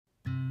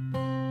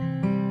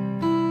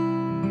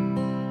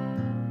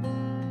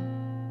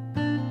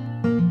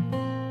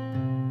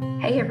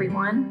Hey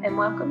everyone, and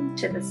welcome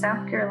to the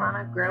South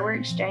Carolina Grower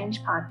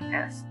Exchange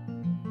podcast.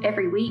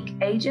 Every week,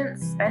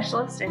 agents,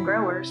 specialists, and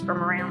growers from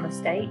around the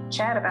state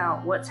chat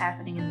about what's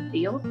happening in the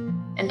field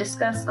and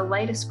discuss the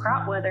latest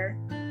crop weather,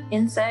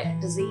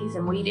 insect, disease,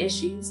 and weed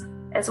issues,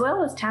 as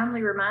well as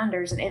timely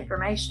reminders and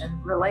information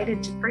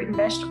related to fruit and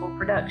vegetable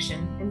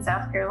production in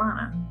South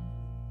Carolina.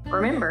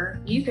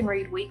 Remember, you can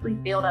read weekly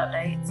field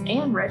updates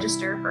and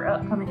register for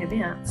upcoming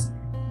events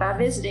by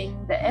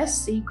visiting the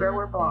SC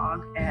Grower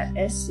blog at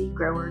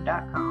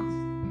scgrower.com.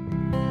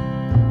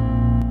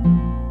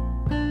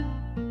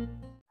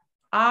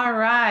 All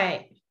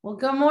right. Well,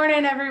 good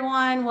morning,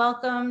 everyone.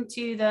 Welcome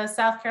to the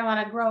South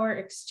Carolina Grower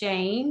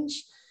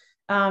Exchange.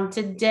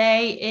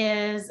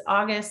 Today is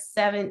August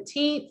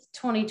 17th,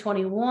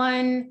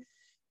 2021,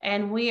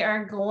 and we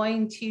are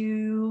going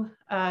to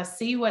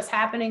see what's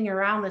happening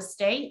around the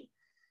state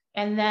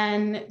and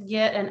then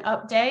get an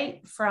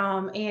update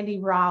from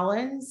Andy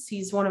Rollins.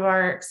 He's one of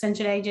our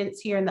extension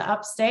agents here in the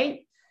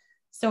upstate.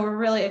 So we're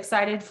really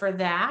excited for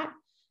that.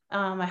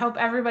 I hope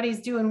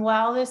everybody's doing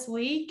well this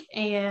week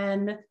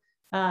and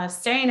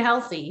staying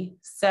healthy.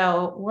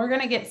 So we're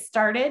going to get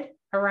started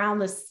around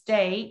the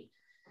state,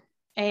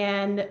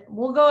 and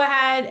we'll go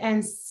ahead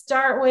and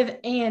start with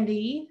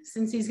Andy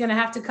since he's going to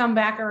have to come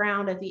back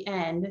around at the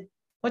end.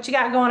 What you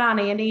got going on,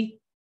 Andy?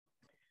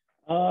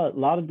 A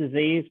lot of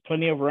disease,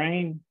 plenty of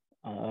rain,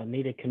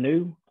 need a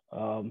canoe,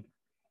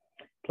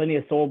 plenty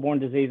of soil-borne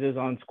diseases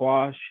on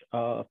squash,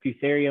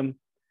 fusarium,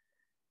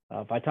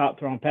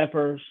 phytophthora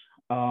peppers,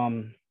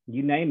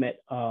 you name it,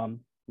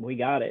 we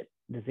got it.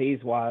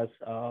 Disease-wise,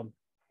 a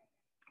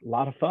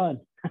lot of fun.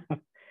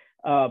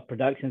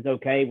 Production's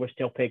okay. We're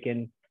still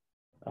picking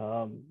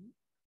a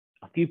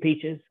few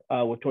peaches.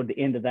 We're toward the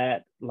end of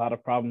that. A lot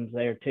of problems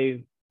there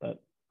too,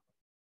 but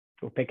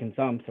we're picking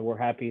some, so we're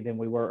happy than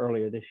we were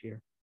earlier this year.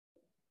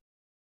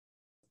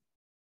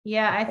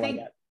 Yeah, I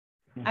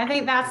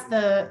think that's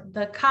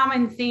the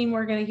common theme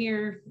we're going to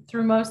hear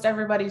through most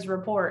everybody's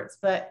reports.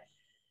 But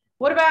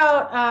what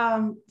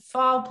about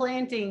fall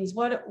plantings?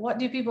 What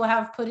do people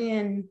have put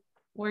in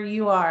where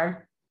you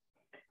are?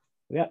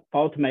 We got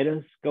fall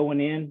tomatoes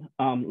going in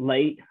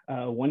late.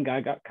 One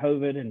guy got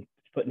COVID and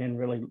putting in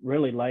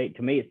really late.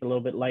 To me, it's a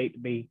little bit late to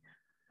be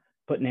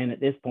putting in at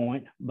this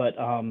point. But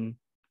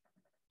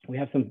we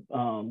have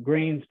some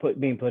greens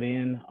being put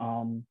in.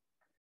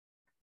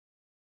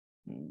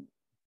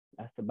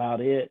 That's about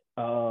it.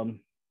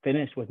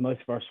 Finished with most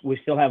of our. We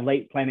still have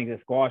late plantings of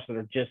squash that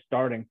are just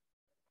starting.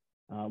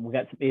 We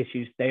got some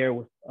issues there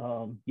with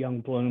young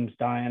blooms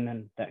dying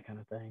and that kind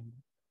of thing.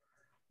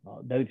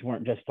 Those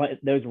weren't just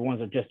those were ones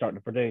that just starting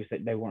to produce.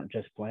 They weren't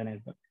just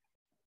planted. But.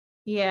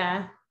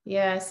 Yeah.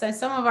 So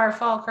some of our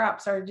fall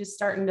crops are just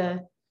starting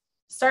to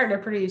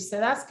produce. So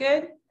that's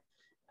good.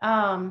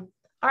 All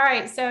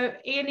right. So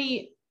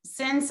Andy,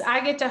 since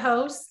I get to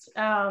host,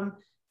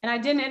 and I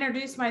didn't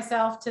introduce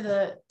myself to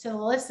the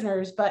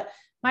listeners, but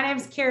my name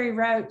is Kerrie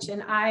Roach,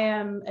 and I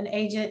am an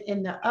agent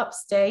in the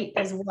upstate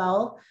as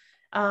well.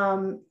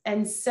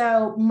 And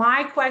so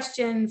my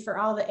question for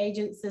all the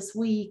agents this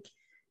week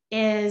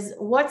is,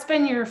 what's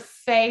been your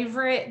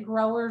favorite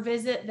grower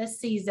visit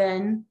this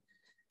season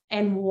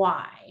and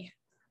why?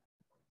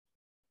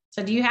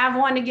 So do you have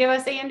one to give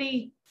us,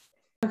 Andy?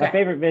 Okay. My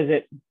favorite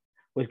visit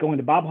was going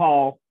to Bob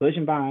Hall, Bush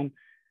and Vine,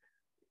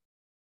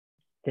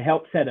 to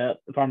help set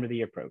up the Farm of the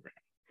Year program.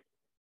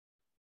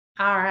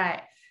 All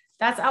right.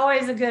 That's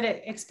always a good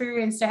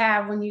experience to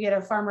have when you get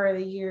a Farmer of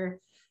the Year.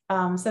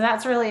 So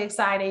that's really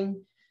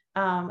exciting.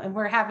 And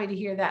we're happy to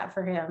hear that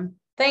for him.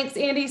 Thanks,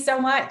 Andy, so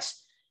much.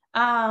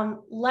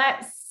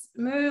 Let's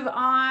move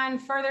on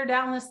further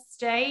down the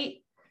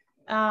state.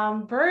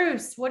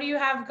 Bruce, what do you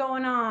have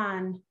going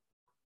on?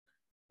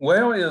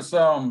 Well, it's,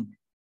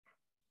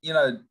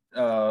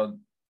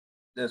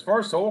 as far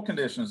as soil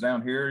conditions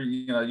down here,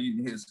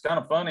 it's kind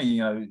of funny,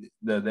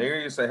 the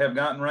areas that have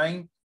gotten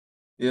rain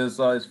is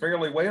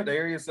fairly wet. The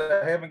areas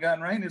that haven't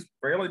gotten rain is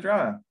fairly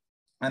dry.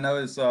 I know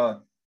it's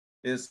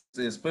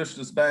pushed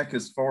us back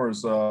as far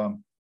as our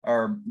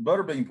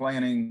butterbean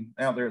planting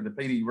out there at the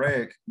PD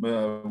Rec. We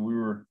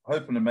were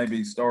hoping to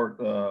maybe start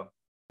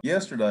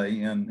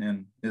yesterday,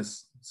 and it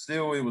was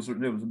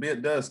a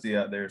bit dusty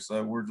out there.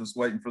 So we're just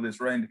waiting for this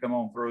rain to come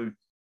on through,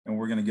 and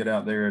we're going to get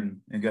out there and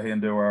go ahead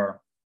and do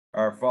our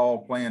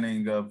fall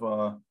planting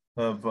of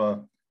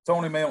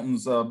Tony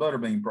Melton's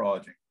butterbean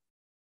project.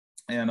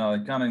 And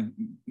kind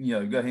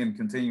of, go ahead and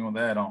continue on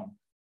that on.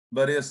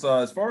 But it's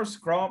as far as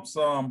crops,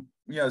 still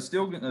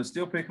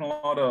picking a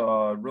lot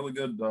of really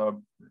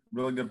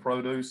good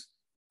produce.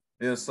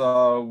 It's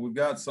we've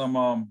got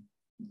some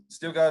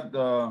still got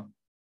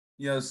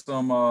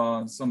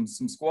some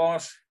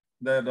squash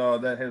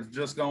that has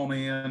just gone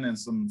in, and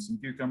some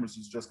cucumbers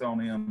has just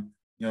gone in,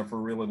 for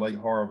really late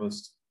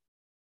harvest.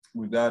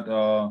 We've got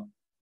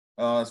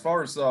as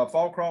far as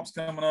fall crops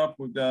coming up,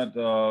 we've got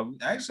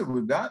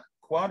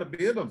quite a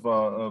bit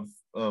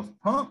of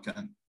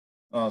pumpkin,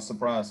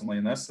 surprisingly,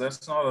 and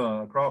that's not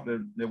a crop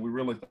that we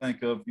really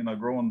think of,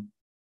 growing,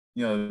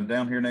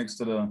 down here next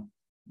to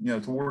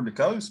the, toward the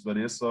coast, but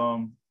it's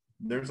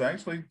there's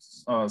actually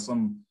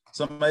some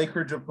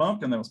acreage of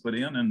pumpkin that was put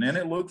in, and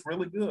it looks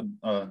really good.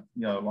 A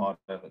lot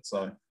of it.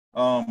 So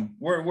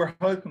we're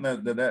hoping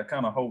that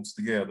kind of holds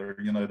together.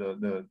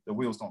 The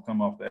wheels don't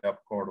come off the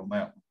apple cart on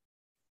that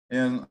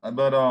one.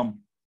 But about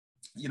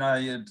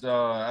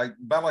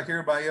like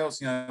everybody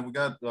else, we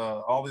got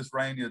all this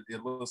rain.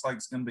 It looks like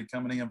it's going to be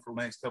coming in for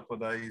the next couple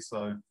of days.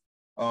 So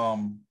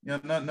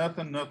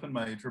nothing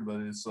major,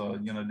 but it's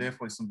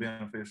definitely some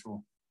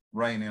beneficial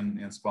rain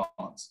in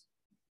spots.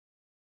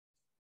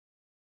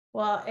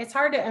 Well, it's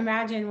hard to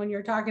imagine when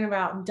you're talking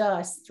about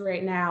dust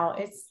right now.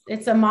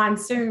 It's a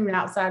monsoon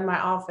outside my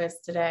office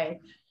today.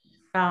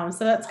 So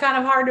that's kind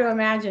of hard to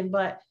imagine,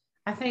 but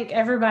I think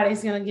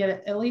everybody's going to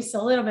get at least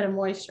a little bit of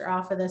moisture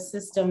off of the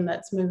system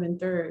that's moving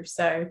through.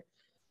 So,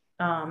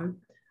 all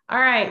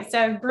right.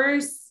 So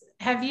Bruce,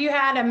 have you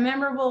had a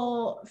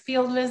memorable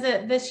field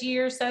visit this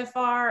year so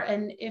far?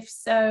 And if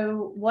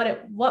so,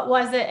 what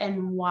was it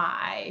and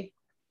why?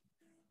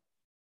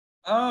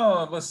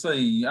 Let's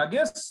see. I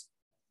guess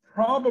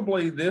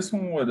probably this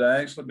one would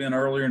have actually been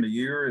earlier in the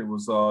year. It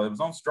was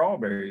on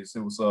strawberries. It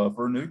was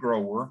for a new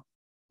grower.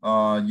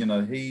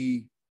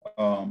 He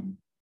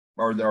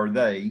or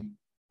they,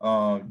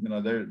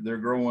 they're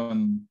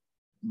growing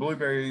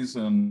blueberries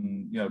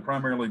and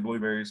primarily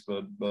blueberries,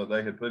 but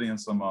they had put in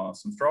some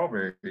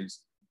strawberries,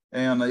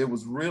 and it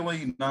was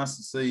really nice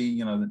to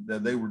see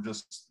that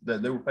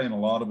they were paying a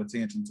lot of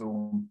attention to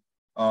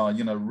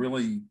them.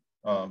 Really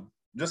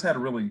just had a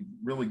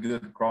really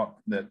good crop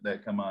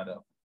that come out of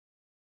it.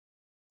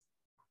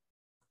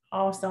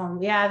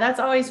 Awesome. Yeah,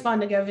 that's always fun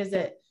to go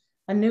visit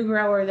a new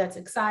grower that's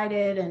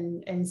excited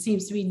and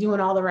seems to be doing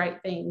all the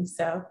right things.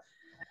 So,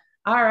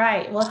 all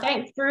right. Well,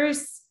 thanks,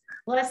 Bruce.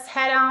 Let's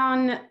head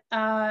on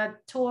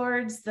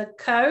towards the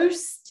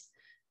coast.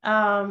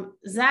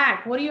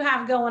 Zach, what do you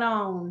have going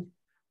on?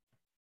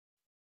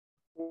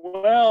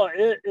 Well,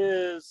 it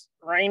is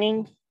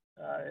raining.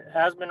 It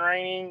has been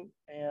raining,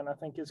 and I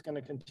think it's going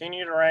to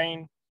continue to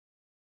rain,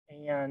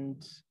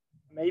 and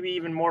maybe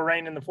even more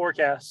rain in the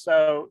forecast.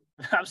 So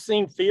I've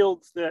seen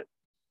fields that,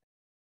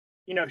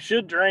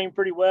 should drain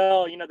pretty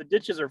well. The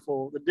ditches are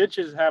full. The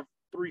ditches have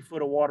 3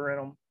 foot of water in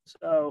them.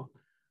 So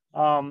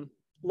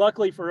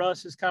luckily for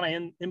us, it's kind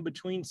of in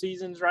between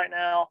seasons right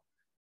now.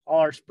 All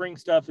our spring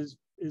stuff is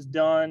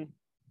done.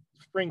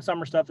 Spring,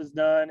 summer stuff is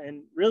done.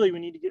 And really we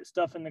need to get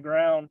stuff in the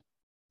ground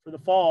for the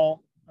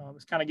fall.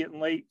 It's kind of getting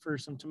late for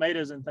some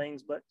tomatoes and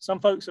things, but some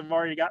folks have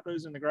already got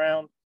those in the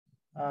ground.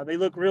 They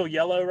look real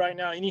yellow right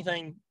now.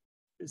 Anything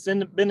that's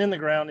been in the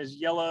ground is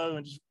yellow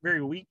and just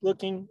very weak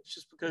looking. It's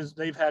just because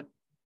they've had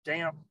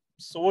damp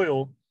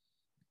soil,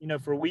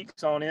 for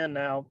weeks on end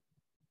now.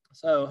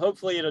 So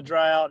hopefully it'll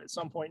dry out at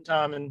some point in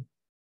time and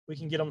we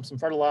can get them some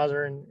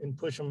fertilizer and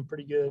push them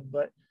pretty good.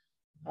 But,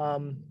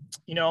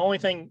 only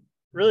thing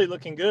really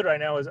looking good right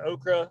now is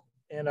okra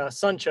and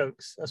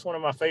sunchokes. That's one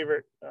of my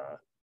favorite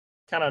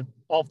kind of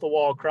off the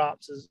wall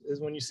crops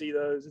is when you see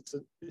those.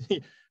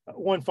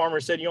 One farmer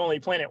said you only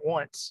plant it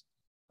once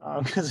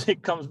because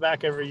it comes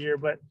back every year.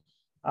 But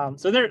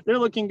so they're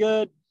looking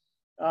good.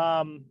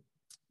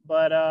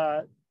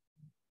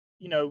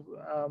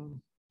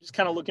 Just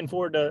kind of looking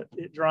forward to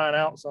it drying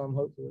out some,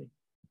 hopefully.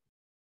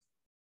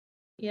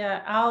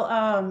 Yeah,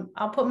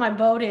 I'll put my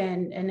boat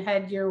in and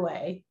head your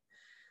way.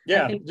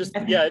 Yeah,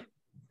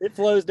 it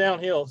flows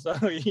downhill, so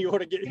you ought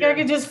to get here. I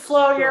could just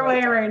flow your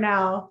way right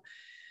now.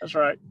 That's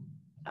right.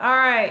 All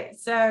right,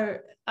 so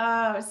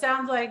it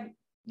sounds like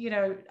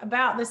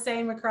about the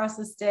same across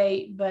the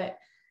state, but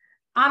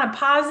on a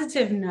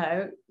positive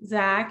note,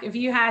 Zach, if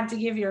you had to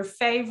give your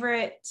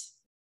favorite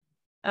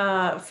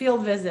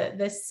field visit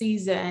this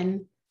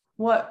season,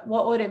 what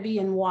would it be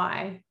and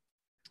why?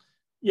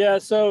 Yeah,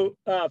 so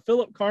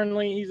Philip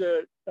Carnley, he's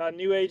a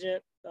new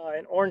agent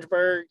in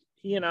Orangeburg.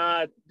 He and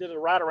I did a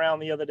ride around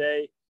the other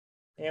day,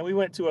 and we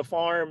went to a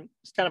farm.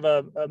 It's kind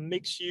of a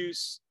mixed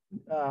use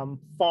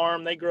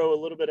farm. They grow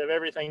a little bit of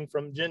everything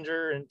from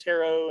ginger and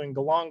taro and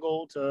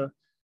galangal to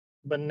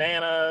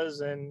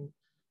bananas and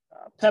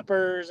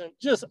peppers and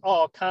just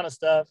all kind of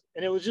stuff.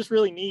 And it was just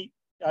really neat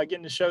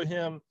getting to show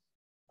him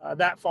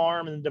that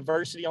farm and the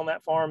diversity on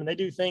that farm. And they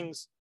do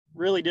things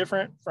really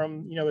different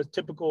from, a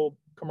typical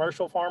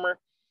commercial farmer,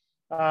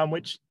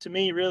 which to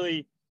me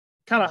really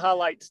kind of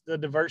highlights the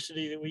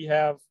diversity that we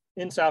have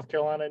in South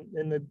Carolina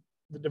and the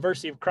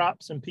diversity of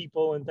crops and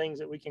people and things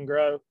that we can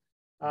grow.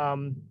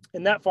 And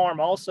that farm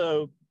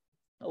also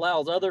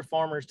allows other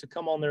farmers to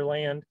come on their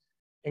land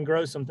and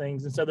grow some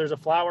things. And so there's a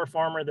flower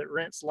farmer that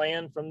rents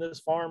land from this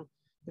farm.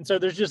 And so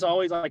there's just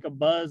always like a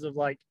buzz of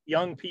like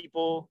young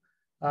people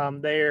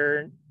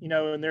there,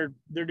 and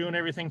they're doing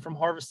everything from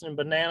harvesting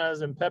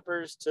bananas and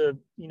peppers to,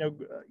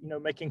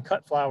 making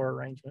cut flower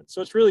arrangements.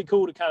 So it's really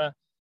cool to kind of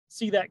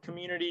see that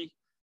community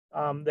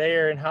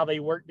there and how they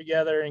work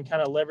together and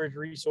kind of leverage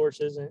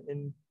resources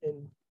and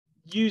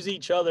use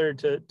each other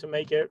to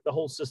make the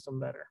whole system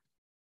better.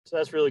 So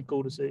that's really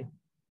cool to see.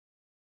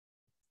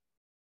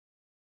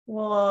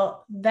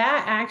 Well,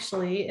 that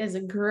actually is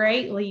a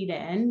great lead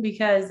in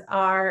because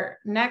our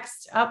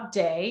next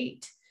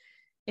update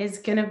is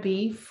going to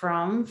be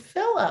from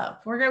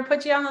Philip. We're going to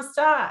put you on the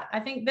spot. I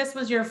think this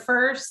was your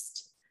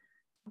first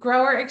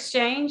grower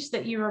exchange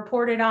that you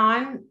reported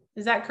on.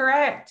 Is that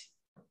correct?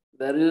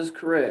 That is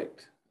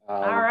correct.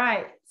 All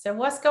right. So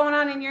what's going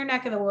on in your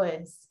neck of the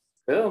woods?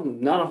 Well,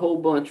 not a whole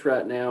bunch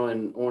right now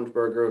in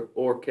Orangeburg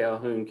or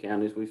Calhoun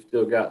counties. We've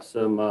still got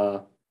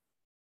some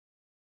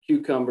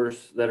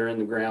cucumbers that are in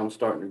the ground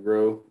starting to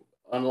grow.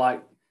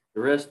 Unlike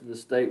the rest of the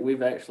state,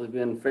 we've actually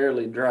been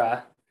fairly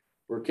dry.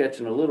 We're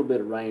catching a little bit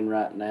of rain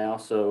right now,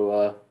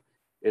 so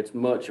it's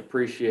much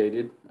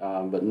appreciated,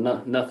 but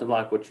nothing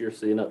like what you're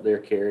seeing up there,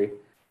 Kerrie.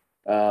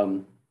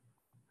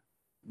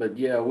 But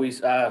yeah,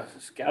 I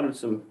scouted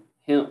some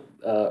hemp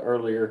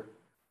earlier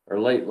or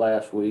late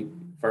last week,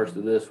 first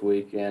of this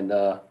week, and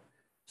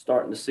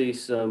starting to see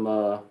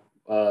some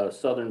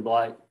Southern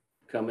Blight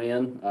come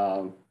in,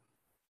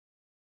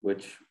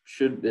 which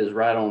is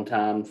right on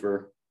time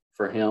for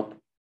hemp.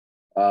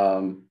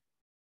 But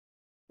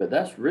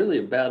that's really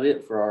about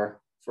it for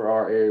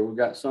our area. We've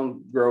got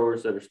some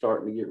growers that are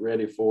starting to get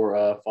ready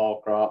for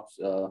fall crops.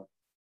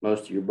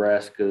 Most of your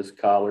brassicas,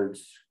 collards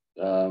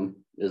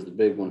is the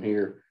big one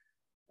here.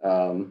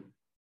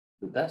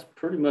 But that's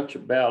pretty much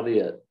about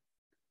it.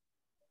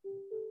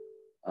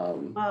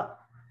 Well,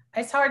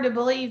 it's hard to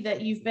believe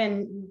that you've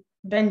been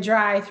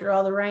dry through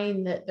all the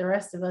rain that the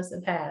rest of us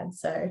have had.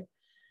 So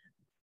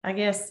I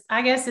guess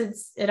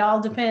it all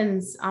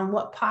depends on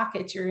what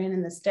pocket you're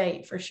in the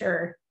state, for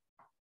sure.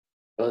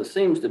 Well, it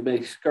seems to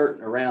be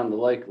skirting around the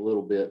lake a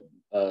little bit.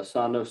 So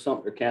I know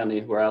Sumter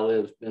County, where I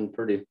live, has been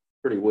pretty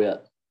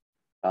wet.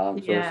 So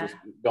it's just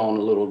gone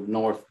a little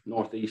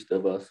northeast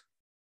of us.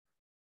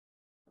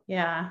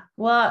 Yeah.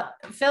 Well,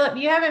 Philip,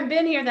 you haven't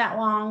been here that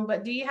long,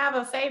 but do you have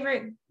a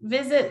favorite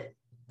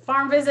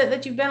farm visit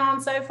that you've been on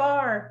so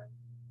far?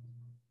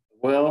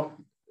 Well,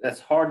 that's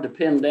hard to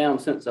pin down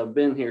since I've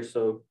been here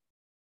so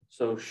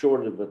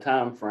short of a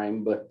time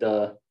frame, but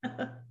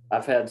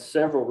I've had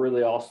several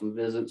really awesome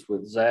visits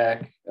with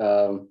Zach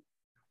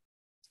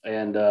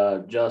and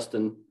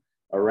Justin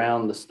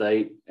around the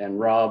state, and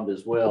Rob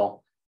as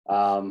well.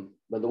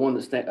 But the one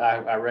that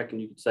I reckon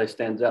you could say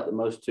stands out the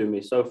most to me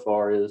so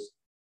far is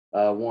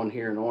one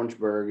here in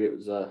Orangeburg. It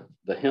was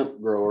the hemp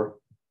grower.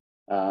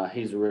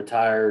 He's a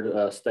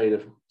retired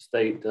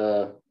state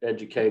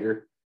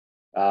educator.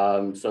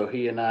 So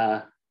he and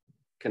I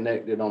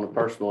connected on a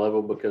personal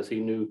level because he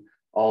knew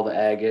all the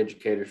ag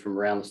educators from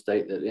around the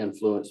state that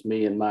influenced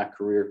me in my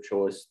career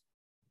choice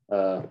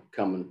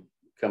coming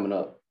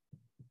up.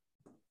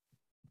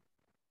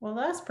 Well,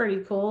 that's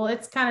pretty cool.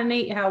 It's kind of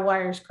neat how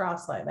wires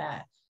cross like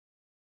that.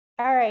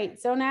 All right,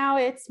 so now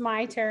it's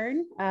my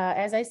turn.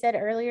 As I said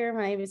earlier,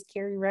 my name is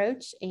Kerrie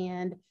Roach,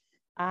 and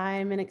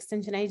I'm an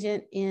extension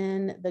agent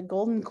in the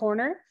Golden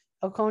Corner,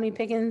 Oconee,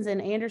 Pickens,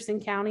 and Anderson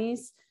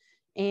counties.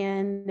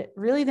 And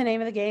really the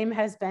name of the game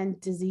has been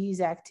disease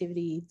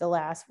activity the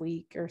last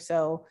week or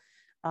so.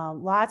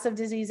 Lots of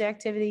disease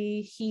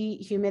activity,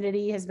 heat,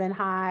 humidity has been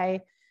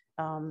high.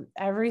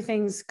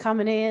 Everything's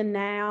coming in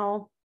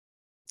now.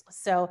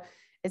 So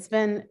it's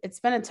been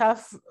a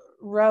tough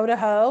row to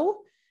hoe.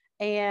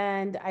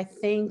 And I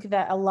think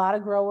that a lot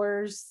of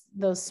growers,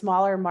 those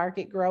smaller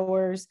market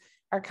growers,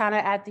 are kind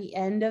of at the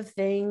end of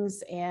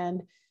things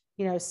and,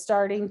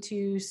 starting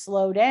to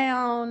slow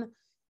down.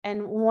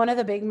 And one of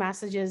the big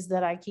messages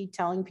that I keep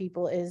telling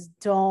people is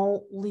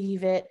don't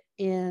leave it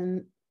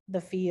in the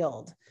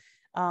field.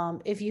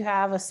 If you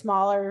have a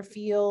smaller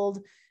field,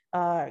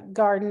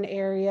 garden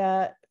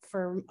area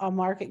for a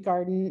market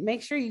garden,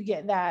 make sure you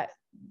get that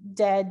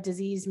dead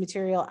disease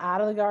material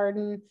out of the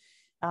garden,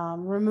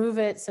 remove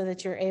it so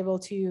that you're able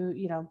to,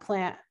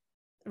 plant,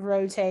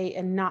 rotate,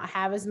 and not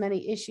have as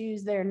many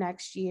issues there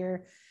next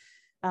year.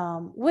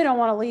 We don't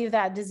want to leave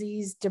that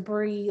disease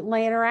debris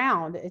laying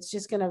around. It's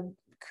just going to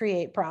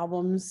create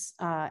problems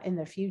in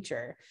the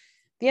future.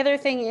 The other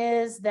thing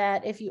is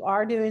that if you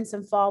are doing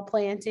some fall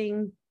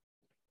planting,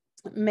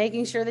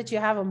 making sure that you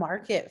have a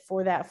market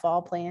for that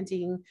fall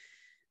planting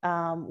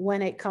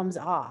when it comes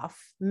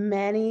off.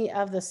 Many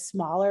of the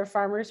smaller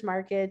farmers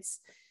markets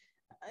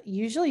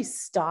usually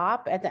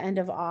stop at the end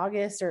of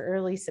August or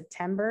early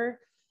September.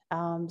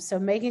 So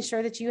making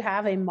sure that you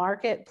have a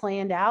market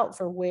planned out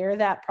for where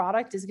that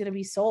product is going to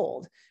be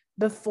sold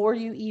before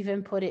you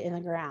even put it in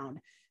the ground.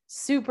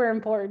 Super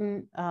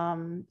important,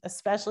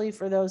 especially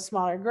for those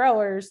smaller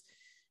growers,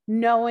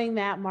 knowing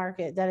that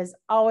market. That is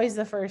always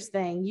the first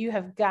thing. You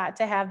have got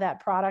to have that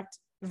product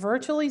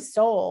virtually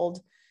sold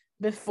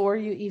before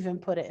you even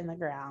put it in the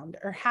ground,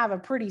 or have a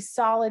pretty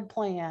solid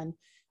plan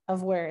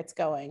of where it's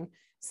going.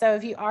 So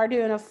if you are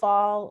doing a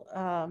fall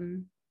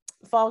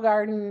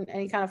garden,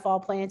 any kind of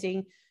fall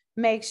planting,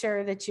 make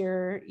sure that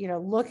you're,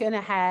 looking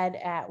ahead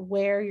at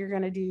where you're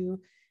going to do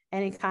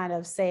any kind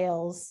of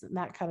sales,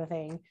 that kind of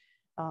thing.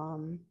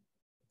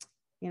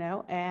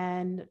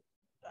 And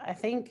I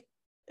think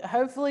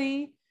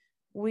hopefully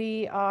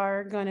we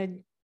are going to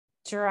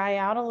dry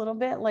out a little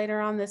bit later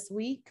on this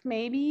week,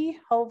 maybe,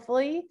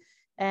 hopefully,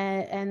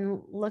 and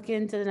look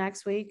into the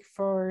next week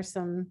for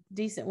some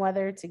decent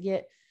weather to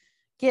get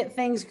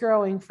things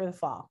growing for the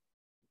fall.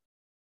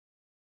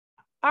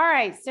 All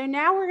right, so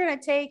now we're going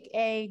to take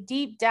a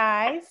deep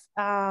dive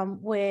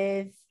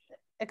with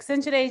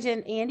Extension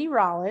Agent Andy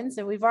Rollins.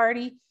 And we've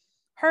already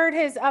heard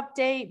his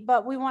update,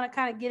 but we want to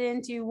kind of get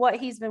into what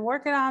he's been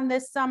working on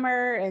this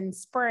summer and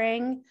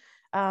spring,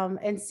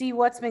 and see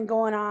what's been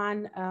going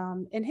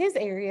on in his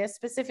area,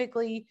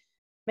 specifically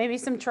maybe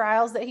some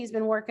trials that he's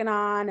been working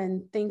on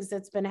and things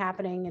that's been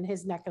happening in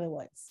his neck of the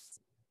woods.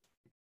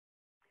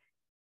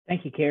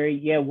 Thank you, Kerrie.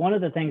 Yeah, one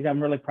of the things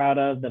I'm really proud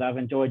of that I've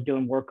enjoyed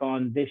doing work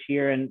on this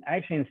year, and I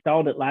actually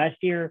installed it last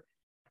year,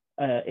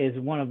 is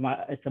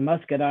it's a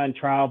muscadine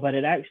trial, but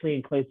it actually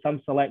includes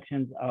some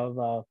selections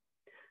of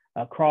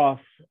a cross.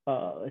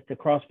 It's a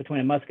cross between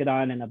a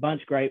muscadine and a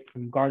bunch grape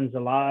from Gardens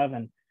Alive,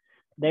 and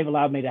they've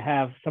allowed me to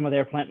have some of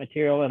their plant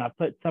material, and I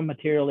put some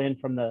material in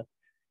from the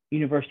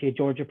University of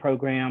Georgia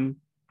program,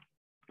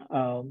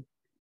 some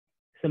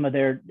of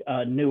their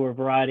newer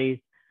varieties,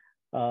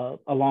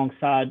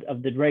 alongside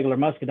of the regular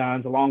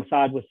muscadines,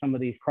 alongside with some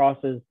of these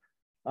crosses,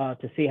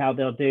 to see how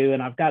they'll do.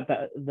 And I've got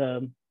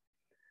the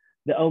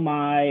Oh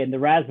My and the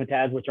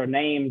Razzmatazz, which are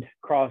named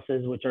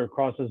crosses, which are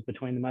crosses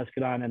between the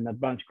muscadine and the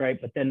bunch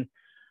grape. But then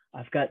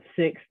I've got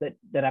 6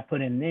 that I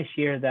put in this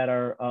year that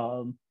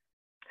are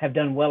have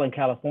done well in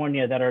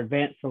California, that are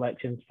advanced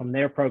selections from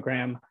their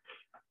program.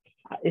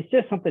 It's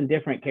just something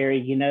different,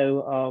 Kerrie. You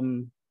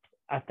know,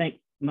 I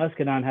think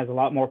muscadine has a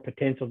lot more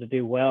potential to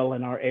do well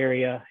in our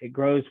area. It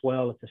grows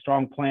well. It's a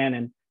strong plant,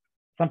 and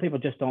some people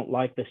just don't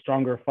like the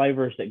stronger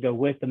flavors that go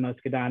with the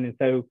muscadine. And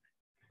so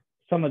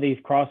some of these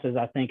crosses,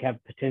 I think,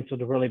 have potential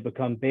to really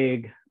become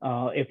big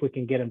if we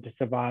can get them to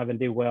survive and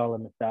do well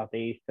in the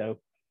Southeast. So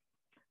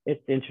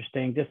it's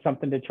interesting, just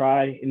something to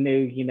try new.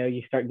 You know,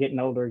 you start getting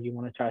older, you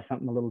want to try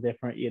something a little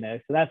different, you know.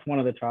 So that's one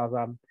of the trials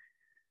I'm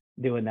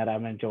doing that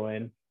I'm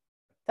enjoying.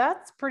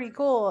 That's pretty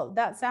cool.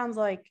 That sounds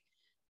like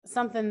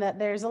something that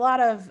there's a lot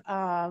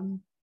of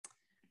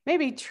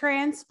maybe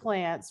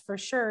transplants for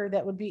sure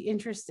that would be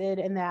interested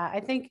in that.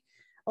 I think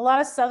a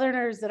lot of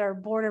Southerners that are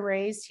born and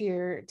raised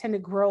here tend to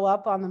grow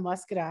up on the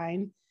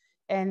muscadine,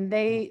 and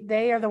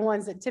they are the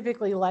ones that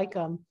typically like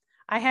them.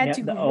 I had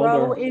to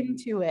grow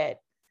into it.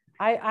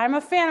 I'm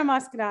a fan of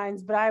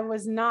muscadines, but I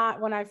was not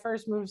when I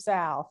first moved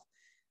south.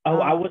 Oh,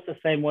 I was the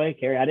same way,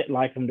 Kerrie. I didn't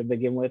like them to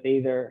begin with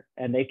either.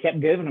 And they kept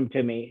giving them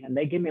to me, and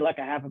they give me like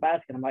a half a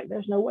basket. I'm like,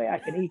 there's no way I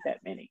can eat that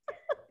many.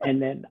 And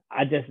then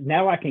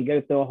now I can go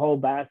through a whole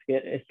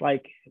basket. It's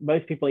like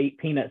most people eat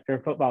peanuts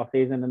during football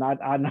season, and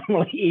I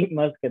normally eat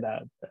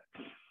muscadines.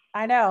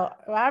 I know.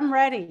 I'm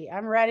ready.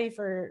 I'm ready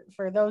for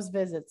those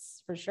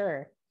visits for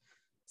sure.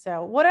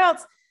 So what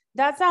else?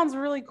 That sounds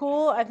really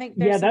cool. I think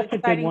there's some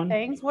exciting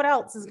things. What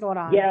else is going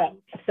on? Yeah,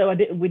 so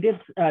we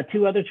did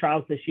 2 other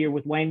trials this year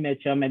with Wayne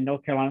Mitchum and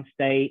North Carolina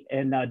State,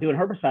 and doing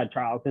herbicide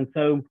trials. And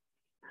so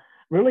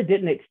really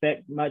didn't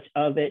expect much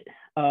of it.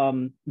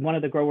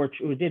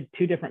 We did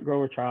 2 different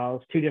grower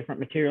trials, 2 different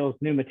materials,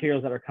 new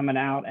materials that are coming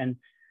out. And,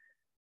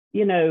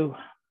 you know,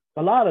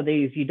 a lot of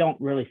these, you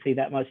don't really see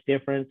that much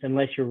difference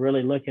unless you're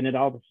really looking at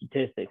all the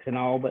statistics and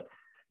all. But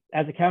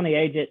as a county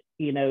agent,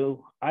 you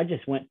know, I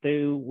just went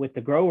through with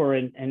the grower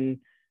and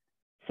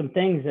some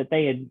things that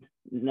they had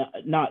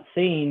not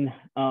seen.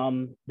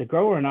 The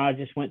grower and I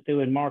just went through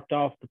and marked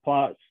off the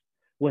plots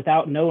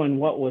without knowing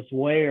what was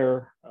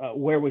where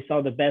we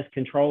saw the best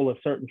control of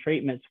certain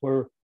treatments.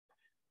 Were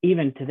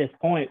even to this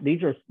point,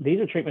 these are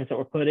treatments that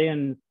were put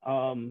in,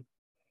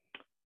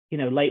 you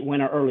know, late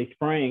winter, early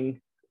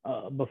spring,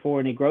 before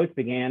any growth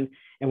began,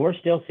 and we're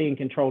still seeing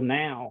control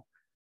now.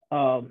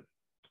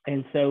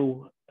 And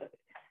so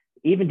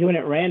even doing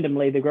it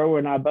randomly, the grower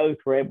and I both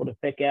were able to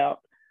pick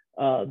out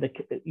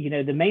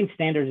the main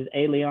standard is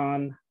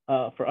Allion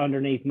for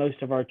underneath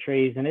most of our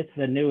trees, and it's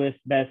the newest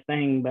best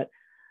thing. But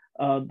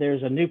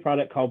there's a new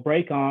product called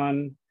Break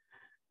On,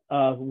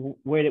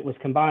 where it was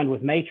combined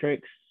with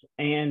Matrix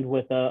and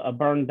with a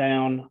burn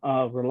down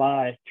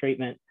Rely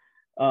treatment,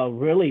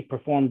 really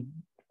performed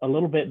a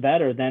little bit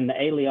better than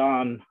the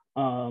Allion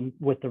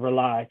with the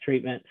Rely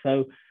treatment.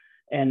 So,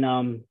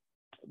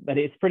 but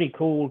it's pretty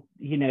cool,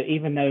 you know,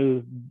 even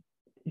though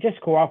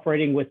just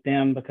cooperating with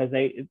them, because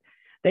they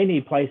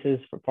need places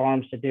for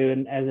farms to do.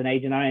 And as an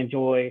agent, I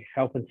enjoy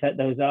helping set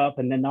those up.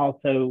 And then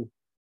also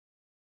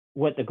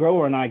what the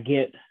grower and I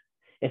get,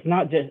 it's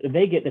not just,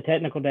 they get the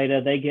technical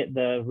data, they get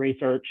the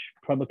research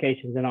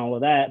publications and all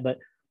of that. But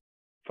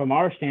from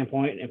our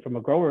standpoint and from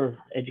a grower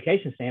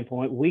education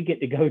standpoint, we get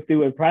to go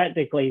through and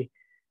practically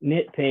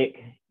nitpick,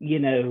 you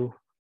know,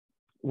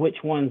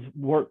 which ones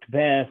worked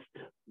best,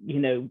 you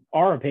know,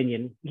 our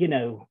opinion, you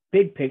know,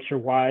 big picture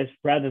wise,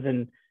 rather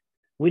than,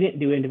 we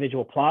didn't do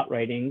individual plot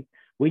ratings.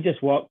 We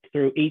just walked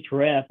through each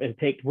rep and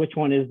picked which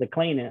one is the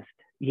cleanest,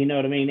 you know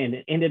what I mean? And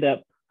it ended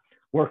up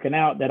working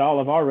out that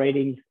all of our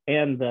ratings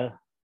and the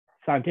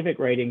scientific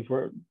ratings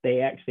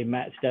they actually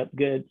matched up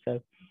good. So,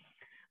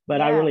 but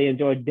yeah. I really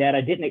enjoyed that. I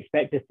didn't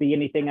expect to see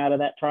anything out of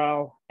that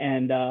trial.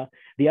 And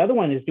the other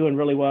one is doing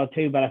really well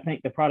too, but I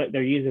think the product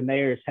they're using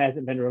there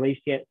hasn't been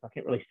released yet, so I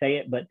can't really say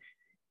it, but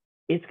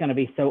it's going to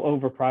be so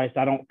overpriced.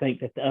 I don't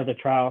think that the other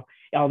trial,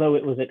 although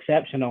it was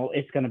exceptional,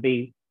 it's going to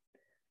be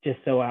just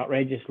so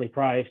outrageously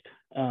priced,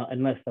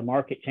 unless the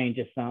market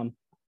changes some,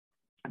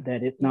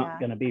 that it's not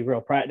going to be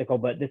real practical.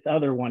 But this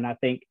other one, I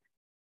think,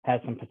 has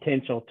some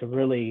potential to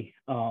really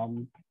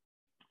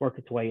work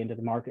its way into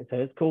the market. So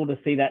it's cool to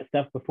see that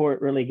stuff before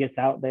it really gets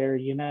out there,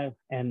 and be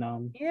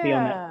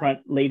on that front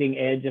leading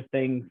edge of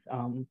things.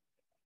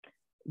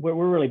 We're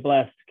really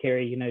blessed,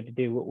 Kerrie, to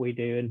do what we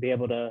do and be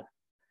able to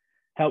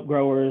help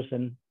growers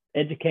and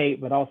educate,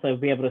 but also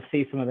be able to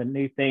see some of the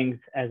new things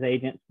as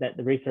agents that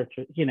the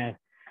researchers,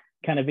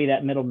 kind of be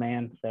that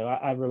middleman. So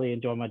I really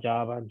enjoy my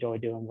job. I enjoy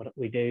doing what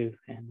we do.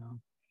 And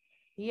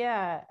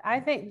yeah,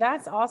 I think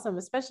that's awesome,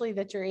 especially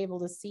that you're able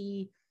to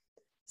see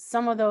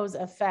some of those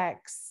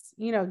effects,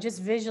 just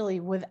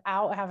visually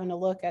without having to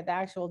look at the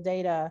actual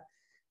data,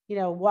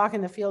 walk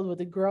in the field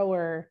with a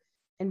grower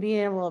and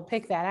being able to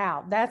pick that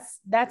out.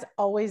 That's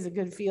always a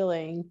good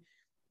feeling,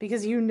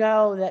 because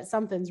that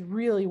something's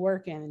really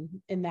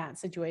working in that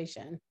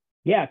situation.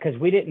 Yeah, because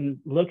we didn't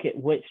look at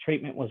which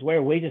treatment was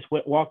where. We just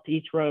walked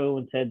each row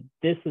and said,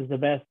 this is the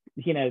best,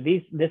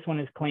 this one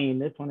is clean,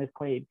 this one is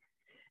clean.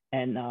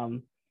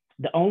 And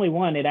the only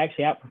one that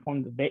actually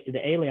outperformed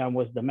the Allion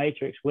was the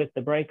Matrix with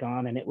the brake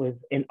on, and it was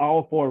in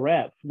all 4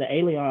 reps. The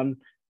Allion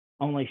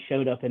only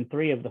showed up in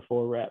 3 of the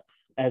 4 reps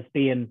as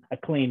being a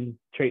clean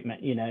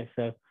treatment,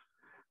 so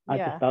I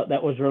just thought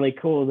that was really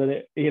cool that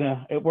it,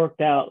 it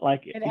worked out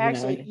like it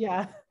actually,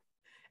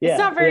 it's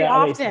not very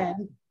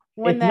often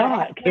when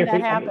that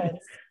happens.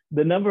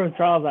 The number of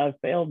trials I've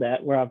failed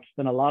at where I've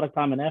spent a lot of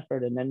time and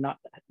effort and then not,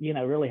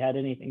 really had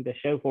anything to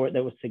show for it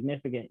that was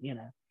significant,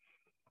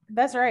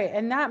 That's right.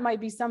 And that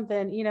might be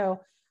something,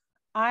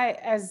 I,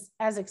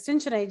 as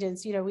extension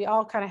agents, we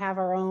all kind of have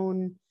our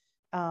own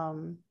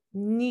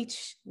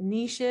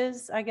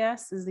niches, I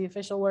guess is the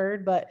official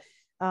word, but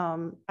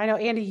I know,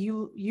 Andy,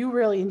 you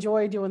really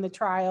enjoy doing the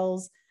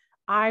trials.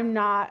 I'm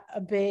not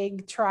a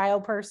big trial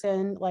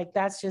person. Like,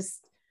 that's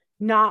just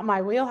not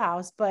my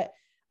wheelhouse, but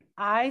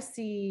I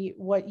see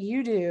what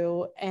you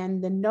do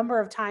and the number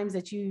of times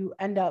that you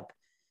end up,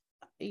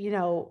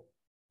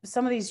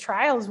 some of these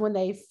trials, when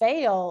they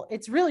fail,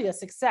 it's really a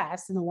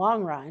success in the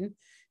long run,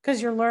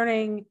 because you're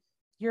learning,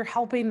 you're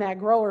helping that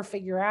grower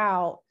figure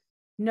out,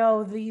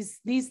 no, these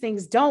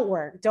things don't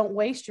work. Don't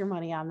waste your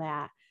money on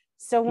that.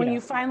 So when you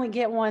finally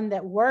get one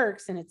that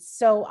works and it's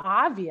so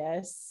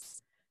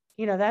obvious,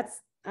 I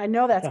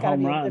know that's got to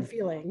be a good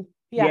feeling.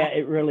 Yeah,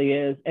 it really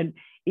is. And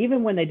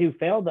even when they do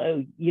fail,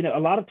 though, a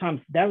lot of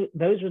times those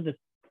are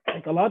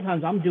a lot of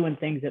times I'm doing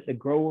things that the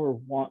grower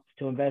wants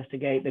to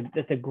investigate,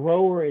 that the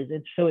grower is,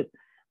 so it's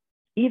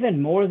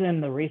even more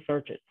than the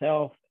research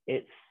itself,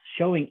 it's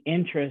showing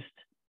interest,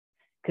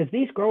 because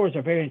these growers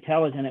are very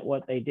intelligent at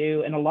what they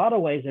do. In a lot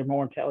of ways, they're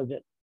more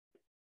intelligent.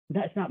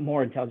 That's not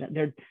more intelligent.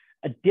 They're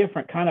a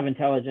different kind of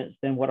intelligence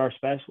than what our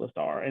specialists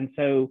are. And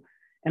so,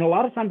 and a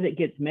lot of times it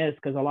gets missed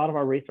because a lot of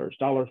our research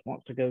dollars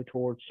wants to go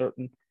towards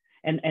certain,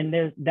 and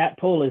there's that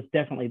pull is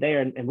definitely there.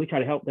 And we try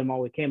to help them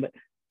all we can, but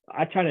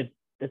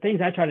the things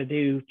I try to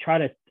do,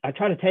 I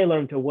try to tailor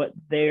them to what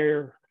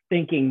they're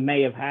thinking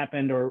may have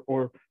happened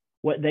or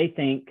what they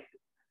think,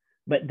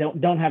 but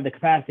don't have the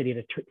capacity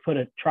to put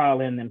a trial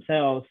in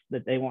themselves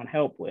that they want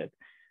help with.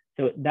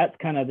 So that's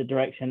kind of the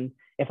direction.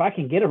 If I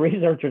can get a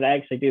researcher to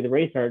actually do the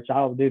research,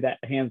 I'll do that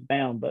hands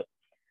down. But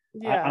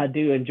I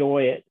do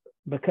enjoy it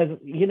because,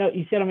 you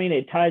see what I mean?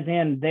 It ties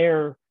in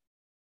their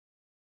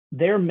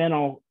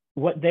mental,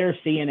 what they're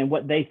seeing and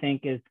what they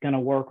think is going to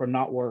work or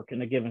not work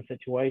in a given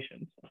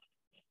situation.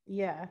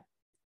 Yeah.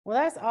 Well,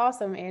 that's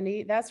awesome,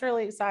 Andy. That's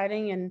really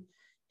exciting.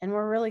 And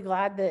we're really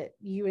glad that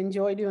you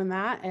enjoy doing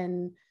that.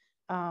 And,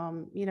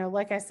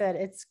 like I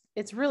said,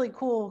 it's really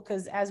cool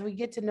because as we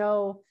get to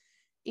know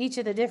each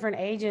of the different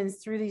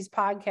agents through these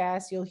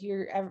podcasts, you'll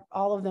hear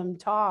all of them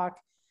talk,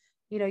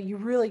 you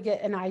really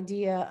get an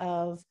idea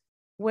of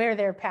where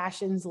their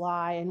passions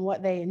lie and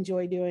what they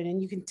enjoy doing.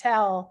 And you can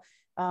tell,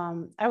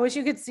 I wish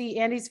you could see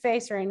Andy's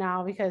face right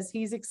now because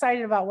he's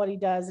excited about what he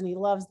does and he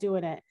loves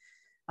doing it.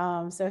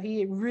 So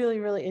he really,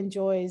 really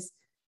enjoys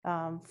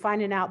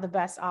finding out the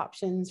best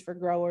options for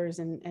growers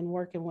and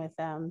working with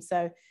them.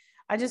 So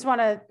I just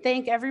want to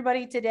thank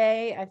everybody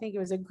today. I think it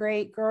was a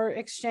great grower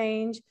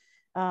exchange.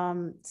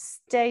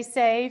 Stay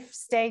safe,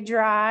 stay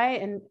dry,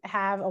 and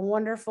have a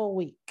wonderful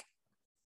week.